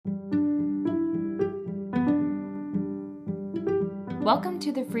Welcome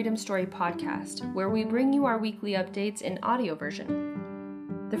to the Freedom Story podcast, where we bring you our weekly updates in audio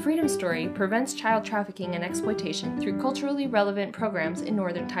version. The Freedom Story prevents child trafficking and exploitation through culturally relevant programs in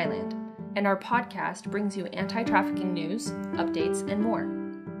northern Thailand, and our podcast brings you anti-trafficking news, updates, and more.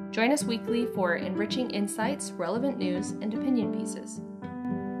 Join us weekly for enriching insights, relevant news, and opinion pieces.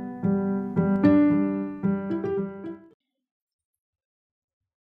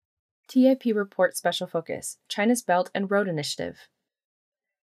 TIP Report Special Focus, China's Belt and Road Initiative.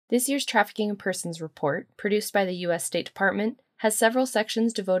 This year's Trafficking in Persons report, produced by the U.S. State Department, has several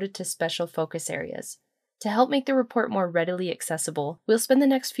sections devoted to special focus areas. To help make the report more readily accessible, we'll spend the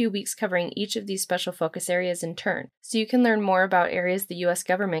next few weeks covering each of these special focus areas in turn, so you can learn more about areas the U.S.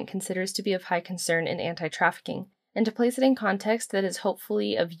 government considers to be of high concern in anti-trafficking, and to place it in context that is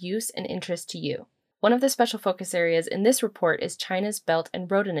hopefully of use and interest to you. One of the special focus areas in this report is China's Belt and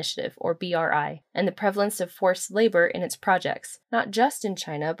Road Initiative, or BRI, and the prevalence of forced labor in its projects, not just in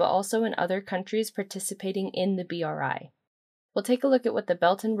China, but also in other countries participating in the BRI. We'll take a look at what the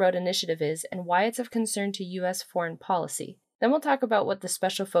Belt and Road Initiative is and why it's of concern to U.S. foreign policy. Then we'll talk about what the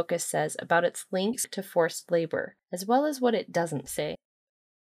special focus says about its links to forced labor, as well as what it doesn't say.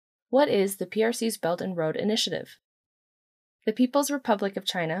 What is the PRC's Belt and Road Initiative? The People's Republic of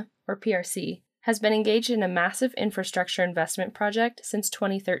China, or PRC, has been engaged in a massive infrastructure investment project since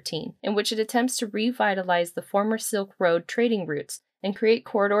 2013, in which it attempts to revitalize the former Silk Road trading routes and create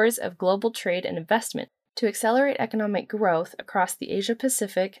corridors of global trade and investment to accelerate economic growth across the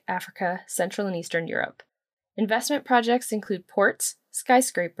Asia-Pacific, Africa, Central and Eastern Europe. Investment projects include ports,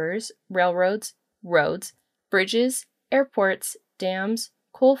 skyscrapers, railroads, roads, bridges, airports, dams,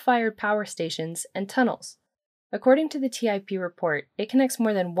 coal-fired power stations, and tunnels. According to the TIP report, it connects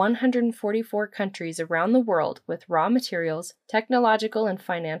more than 144 countries around the world with raw materials, technological and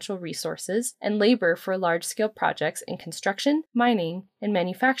financial resources, and labor for large-scale projects in construction, mining, and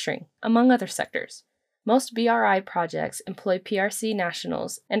manufacturing, among other sectors. Most BRI projects employ PRC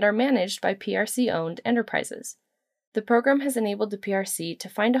nationals and are managed by PRC-owned enterprises. The program has enabled the PRC to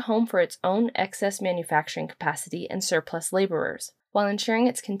find a home for its own excess manufacturing capacity and surplus laborers, while ensuring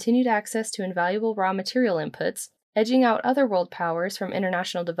its continued access to invaluable raw material inputs, edging out other world powers from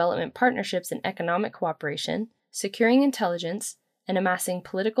international development partnerships and economic cooperation, securing intelligence, and amassing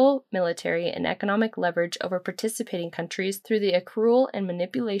political, military, and economic leverage over participating countries through the accrual and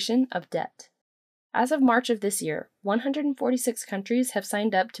manipulation of debt. As of March of this year, 146 countries have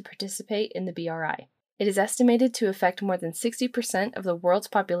signed up to participate in the BRI. It is estimated to affect more than 60% of the world's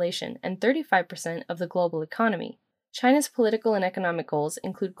population and 35% of the global economy. China's political and economic goals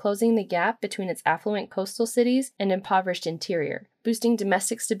include closing the gap between its affluent coastal cities and impoverished interior, boosting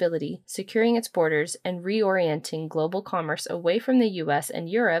domestic stability, securing its borders, and reorienting global commerce away from the US and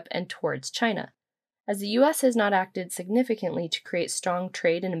Europe and towards China. As the US has not acted significantly to create strong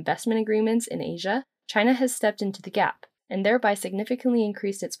trade and investment agreements in Asia, China has stepped into the gap, and thereby significantly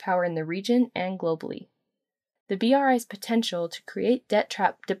increased its power in the region and globally. The BRI's potential to create debt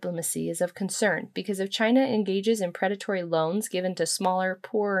trap diplomacy is of concern because if China engages in predatory loans given to smaller,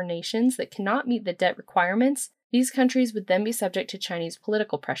 poorer nations that cannot meet the debt requirements, these countries would then be subject to Chinese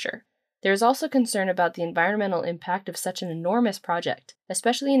political pressure. There is also concern about the environmental impact of such an enormous project,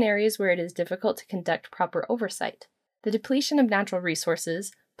 especially in areas where it is difficult to conduct proper oversight. The depletion of natural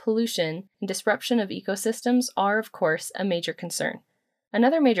resources, pollution, and disruption of ecosystems are, of course, a major concern.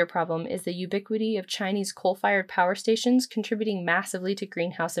 Another major problem is the ubiquity of Chinese coal-fired power stations contributing massively to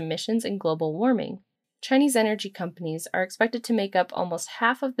greenhouse emissions and global warming. Chinese energy companies are expected to make up almost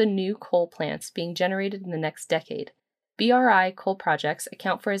half of the new coal plants being generated in the next decade. BRI coal projects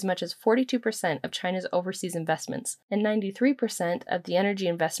account for as much as 42% of China's overseas investments, and 93% of the energy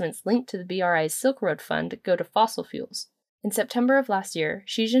investments linked to the BRI's Silk Road Fund go to fossil fuels. In September of last year,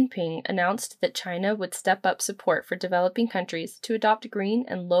 Xi Jinping announced that China would step up support for developing countries to adopt green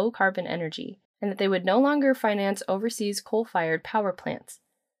and low-carbon energy, and that they would no longer finance overseas coal-fired power plants.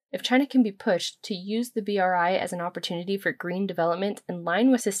 If China can be pushed to use the BRI as an opportunity for green development in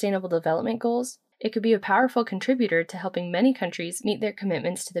line with Sustainable Development Goals, it could be a powerful contributor to helping many countries meet their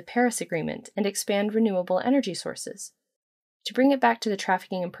commitments to the Paris Agreement and expand renewable energy sources. To bring it back to the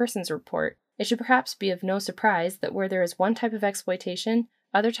Trafficking in Persons report, it should perhaps be of no surprise that where there is one type of exploitation,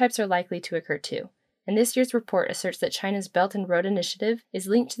 other types are likely to occur too. And this year's report asserts that China's Belt and Road Initiative is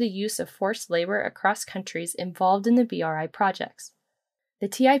linked to the use of forced labor across countries involved in the BRI projects. The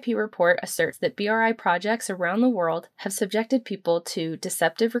TIP report asserts that BRI projects around the world have subjected people to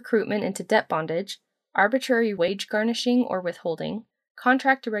deceptive recruitment into debt bondage, arbitrary wage garnishing or withholding,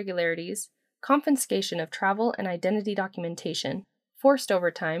 contract irregularities, confiscation of travel and identity documentation, forced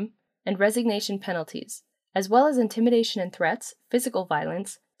overtime, and resignation penalties, as well as intimidation and threats, physical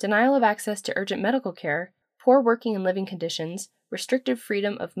violence, denial of access to urgent medical care, poor working and living conditions, restricted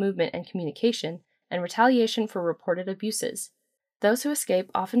freedom of movement and communication, and retaliation for reported abuses. Those who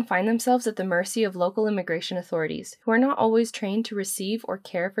escape often find themselves at the mercy of local immigration authorities, who are not always trained to receive or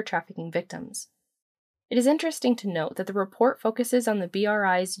care for trafficking victims. It is interesting to note that the report focuses on the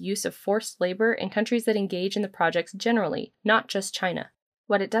BRI's use of forced labor in countries that engage in the projects generally, not just China.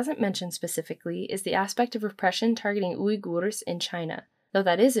 What it doesn't mention specifically is the aspect of repression targeting Uyghurs in China, though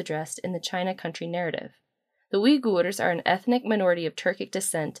that is addressed in the China country narrative. The Uyghurs are an ethnic minority of Turkic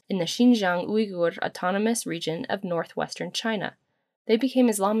descent in the Xinjiang Uyghur Autonomous Region of northwestern China. They became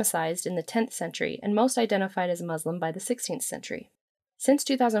Islamicized in the 10th century and most identified as Muslim by the 16th century. Since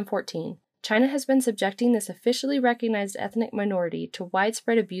 2014, China has been subjecting this officially recognized ethnic minority to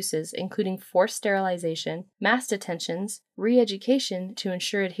widespread abuses including forced sterilization, mass detentions, re-education to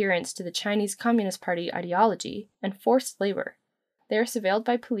ensure adherence to the Chinese Communist Party ideology, and forced labor. They are surveilled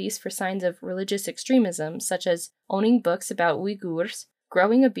by police for signs of religious extremism, such as owning books about Uyghurs,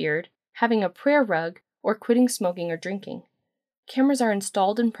 growing a beard, having a prayer rug, or quitting smoking or drinking. Cameras are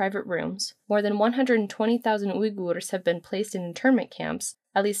installed in private rooms. More than 120,000 Uyghurs have been placed in internment camps,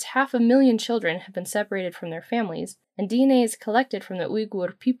 at least 500,000 children have been separated from their families, and DNA is collected from the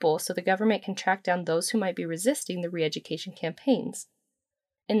Uyghur people so the government can track down those who might be resisting the re-education campaigns.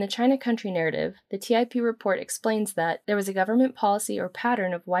 In the China country narrative, the TIP report explains that there was a government policy or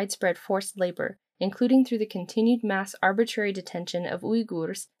pattern of widespread forced labor, including through the continued mass arbitrary detention of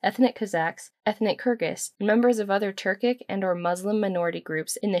Uyghurs, ethnic Kazakhs, ethnic Kyrgyz, and members of other Turkic and/or Muslim minority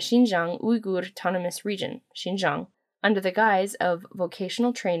groups in the Xinjiang Uyghur Autonomous Region, Xinjiang, under the guise of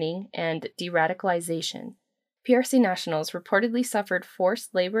vocational training and de-radicalization. PRC nationals reportedly suffered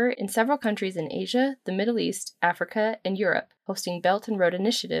forced labor in several countries in Asia, the Middle East, Africa, and Europe, hosting Belt and Road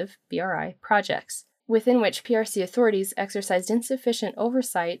Initiative (BRI) projects, within which PRC authorities exercised insufficient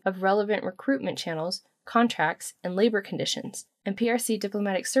oversight of relevant recruitment channels, contracts, and labor conditions, and PRC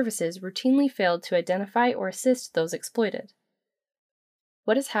diplomatic services routinely failed to identify or assist those exploited.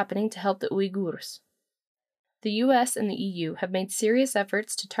 What is happening to help the Uyghurs? The US and the EU have made serious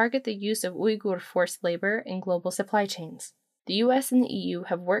efforts to target the use of Uyghur forced labor in global supply chains. The US and the EU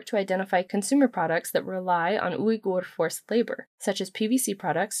have worked to identify consumer products that rely on Uyghur forced labor, such as PVC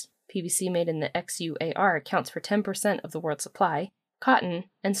products. PVC made in the XUAR accounts for 10% of the world's supply, cotton,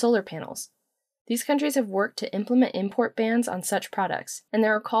 and solar panels. These countries have worked to implement import bans on such products, and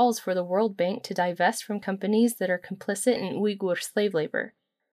there are calls for the World Bank to divest from companies that are complicit in Uyghur slave labor.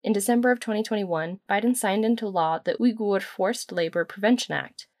 In December of 2021, Biden signed into law the Uyghur Forced Labor Prevention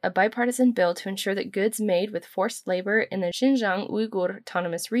Act, a bipartisan bill to ensure that goods made with forced labor in the Xinjiang Uyghur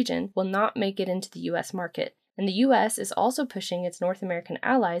Autonomous Region will not make it into the U.S. market, and the U.S. is also pushing its North American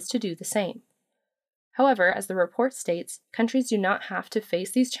allies to do the same. However, as the report states, countries do not have to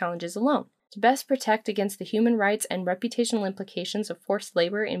face these challenges alone. To best protect against the human rights and reputational implications of forced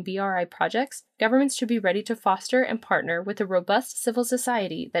labor in BRI projects, governments should be ready to foster and partner with a robust civil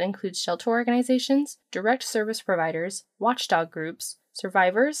society that includes shelter organizations, direct service providers, watchdog groups,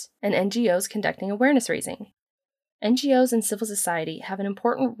 survivors, and NGOs conducting awareness raising. NGOs and civil society have an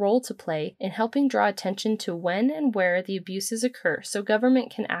important role to play in helping draw attention to when and where the abuses occur so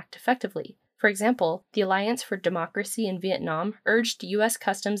government can act effectively. For example, the Alliance for Democracy in Vietnam urged U.S.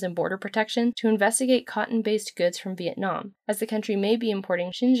 Customs and Border Protection to investigate cotton-based goods from Vietnam, as the country may be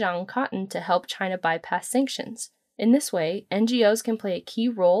importing Xinjiang cotton to help China bypass sanctions. In this way, NGOs can play a key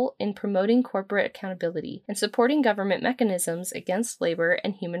role in promoting corporate accountability and supporting government mechanisms against labor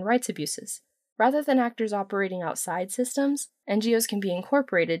and human rights abuses. Rather than actors operating outside systems, NGOs can be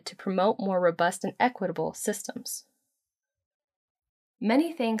incorporated to promote more robust and equitable systems.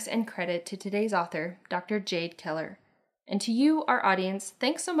 Many thanks and credit to today's author, Dr. Jade Keller. And to you, our audience,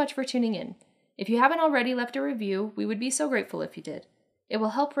 thanks so much for tuning in. If you haven't already left a review, we would be so grateful if you did. It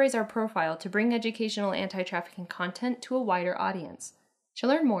will help raise our profile to bring educational anti-trafficking content to a wider audience. To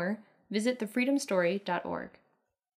learn more, visit thefreedomstory.org.